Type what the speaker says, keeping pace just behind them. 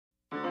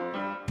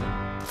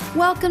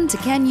Welcome to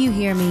Can You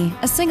Hear Me,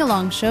 a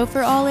sing-along show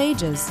for all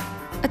ages.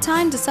 A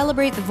time to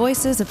celebrate the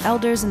voices of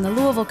elders in the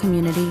Louisville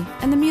community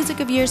and the music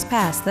of years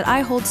past that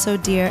I hold so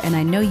dear, and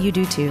I know you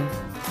do too.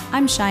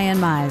 I'm Cheyenne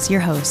Mize, your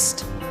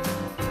host.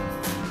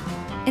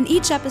 In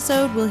each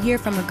episode, we'll hear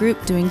from a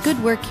group doing good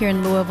work here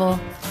in Louisville.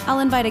 I'll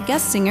invite a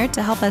guest singer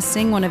to help us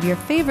sing one of your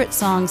favorite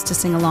songs to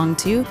sing along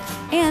to,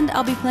 and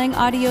I'll be playing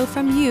audio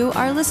from you,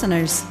 our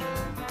listeners.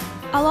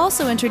 I'll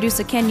also introduce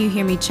a Can You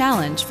Hear Me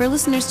challenge for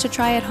listeners to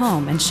try at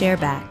home and share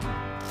back.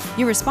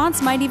 Your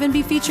response might even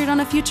be featured on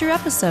a future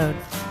episode.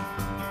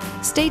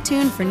 Stay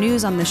tuned for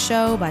news on the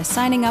show by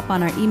signing up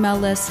on our email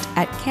list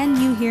at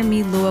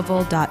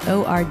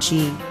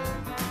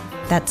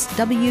canyouhearmelouisville.org. That's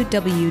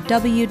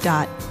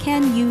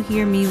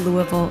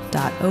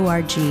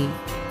www.canyouhearmelouisville.org.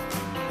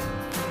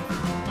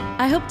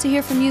 I hope to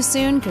hear from you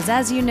soon, because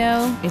as you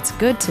know, it's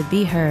good to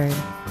be heard.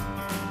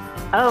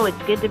 Oh, it's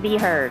good to be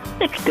heard.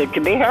 It's good to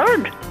be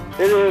heard.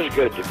 It is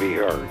good to be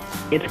heard.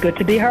 It's good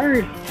to be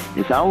heard.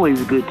 It's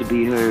always good to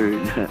be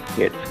heard.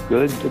 It's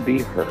good to be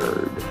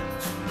heard.